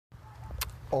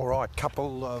All right,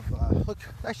 couple of look.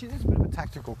 Actually, this is a bit of a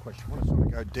tactical question. I want to sort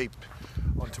of go deep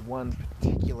onto one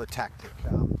particular tactic.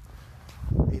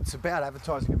 It's about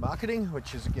advertising and marketing,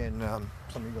 which is again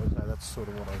some of you guys know that's sort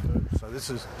of what I do. So this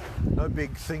is no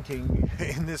big thinking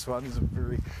in this one. This is a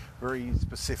very, very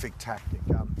specific tactic.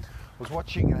 I was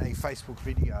watching a Facebook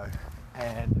video,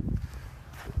 and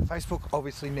Facebook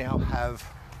obviously now have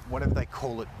whatever they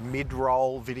call it,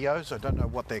 mid-roll videos. I don't know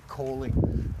what they're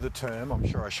calling the term. I'm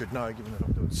sure I should know, given that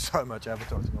I'm doing so much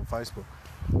advertising on Facebook.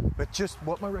 But just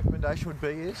what my recommendation would be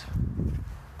is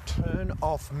turn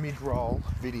off mid-roll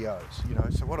videos.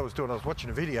 So what I was doing, I was watching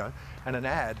a video and an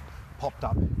ad popped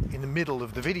up in the middle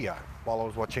of the video while I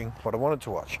was watching what I wanted to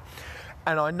watch.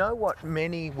 And I know what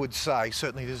many would say,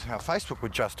 certainly this is how Facebook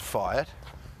would justify it,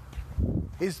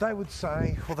 is they would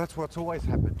say, well, that's what's always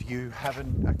happened. You have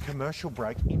a commercial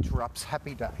break interrupts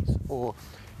Happy Days, or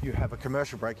you have a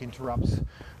commercial break interrupts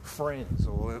Friends,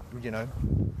 or,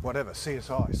 whatever,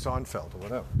 CSI, Seinfeld, or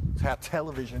whatever. It's how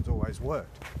television's always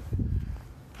worked.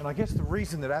 And I guess the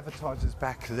reason that advertisers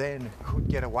back then could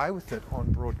get away with it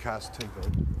on broadcast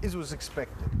TV is it was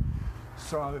expected.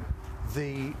 So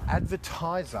the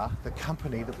advertiser, the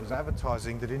company that was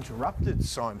advertising that interrupted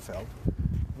Seinfeld,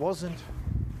 wasn't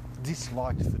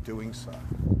disliked for doing so.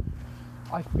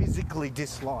 I physically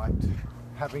disliked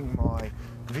having my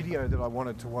video that I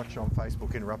wanted to watch on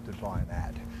Facebook interrupted by an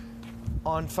ad.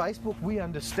 On Facebook, we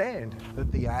understand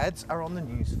that the ads are on the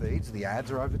news feeds, the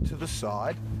ads are over to the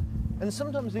side, and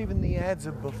sometimes even the ads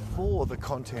are before the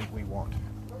content we want.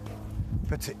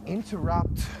 But to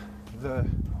interrupt the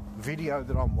video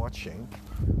that I'm watching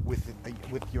with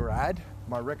your ad,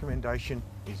 my recommendation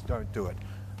is don't do it.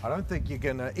 I don't think you're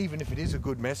gonna, even if it is a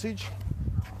good message,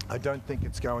 I don't think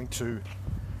it's going to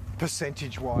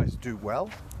percentage-wise do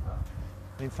well.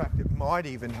 In fact, it might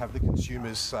even have the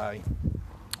consumers say,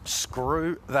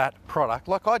 screw that product,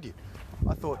 like I did.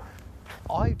 I thought,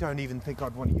 I don't even think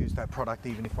I'd want to use that product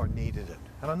even if I needed it.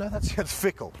 And I know that sounds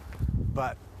fickle,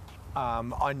 but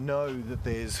I know that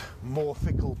there's more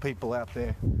fickle people out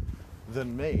there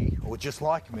than me, or just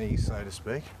like me, so to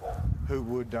speak, who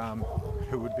would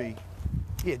be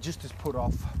just as put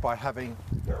off by having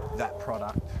that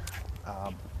product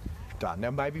done.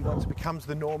 Now, maybe once it becomes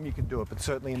the norm, you can do it, but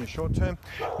certainly in the short term,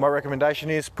 my recommendation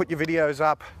is put your videos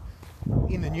up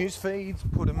in the news feeds,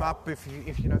 put them up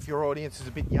if your audience is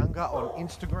a bit younger on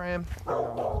Instagram.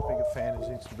 I'm not as big a fan of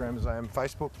Instagram as I am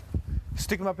Facebook.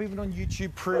 Stick them up even on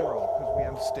YouTube pre-roll, because we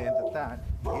understand that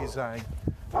is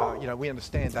we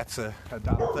understand that's a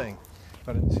done thing.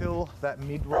 But until that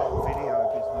mid-roll video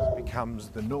business becomes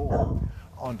the norm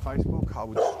on Facebook, I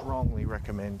would strongly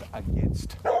recommend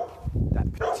against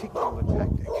that particular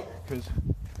tactic, because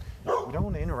we don't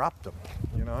want to interrupt them.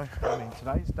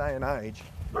 Today's day and age,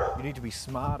 you need to be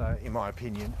smarter, in my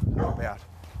opinion, about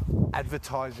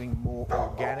advertising more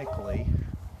organically,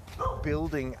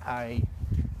 building a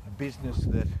business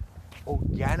that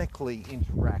organically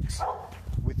interacts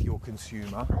with your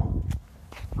consumer,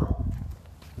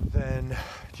 than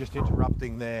just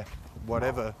interrupting their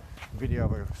whatever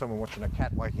video of someone watching a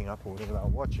cat waking up or whatever they were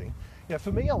watching.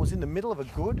 For me, I was in the middle of a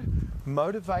good,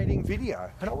 motivating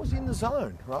video, and I was in the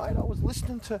zone, right? I was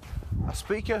listening to a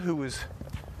speaker who was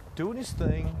doing his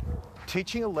thing,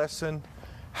 teaching a lesson,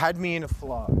 had me in a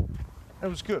flow. And it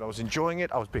was good. I was enjoying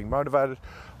it. I was being motivated.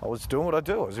 I was doing what I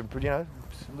do. I was,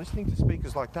 listening to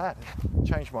speakers like that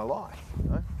changed my life,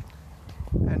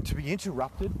 And to be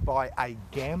interrupted by a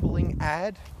gambling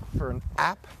ad for an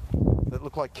app that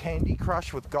looked like Candy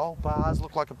Crush with gold bars,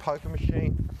 looked like a poker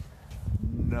machine,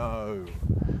 no,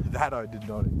 that I did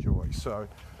not enjoy. So,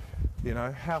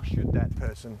 how should that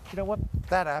person,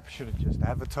 that app should have just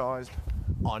advertised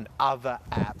on other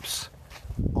apps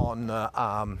on the,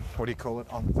 on the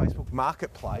Facebook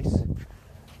Marketplace,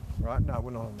 right? No,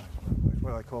 we're not on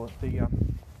what do they call it?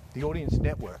 The Audience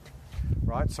Network.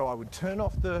 Right, so I would turn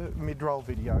off the mid-roll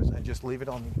videos and just leave it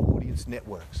on the Audience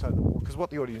Network. Because what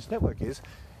the Audience Network is,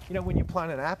 when you're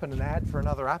playing an app and an ad for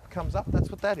another app comes up, that's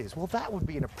what that is. Well, that would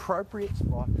be an appropriate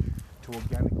spot to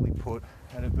organically put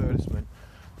an advertisement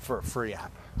for a free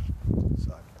app.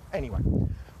 So, anyway,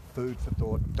 food for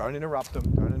thought. Don't interrupt them.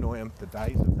 Don't annoy them. The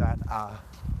days of that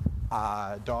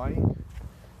are dying.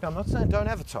 Now, I'm not saying don't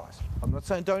advertise. I'm not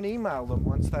saying don't email them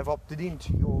once they've opted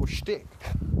into your shtick.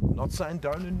 I'm not saying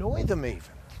don't annoy them even.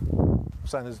 I'm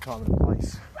saying there's a time and a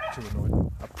place to annoy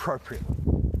them appropriately.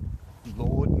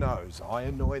 Lord knows, I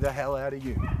annoy the hell out of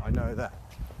you. I know that.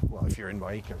 Well, if you're in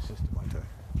my ecosystem, I do.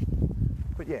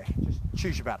 But yeah, just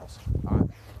choose your battles. All right.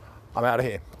 I'm out of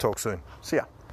here. Talk soon. See ya.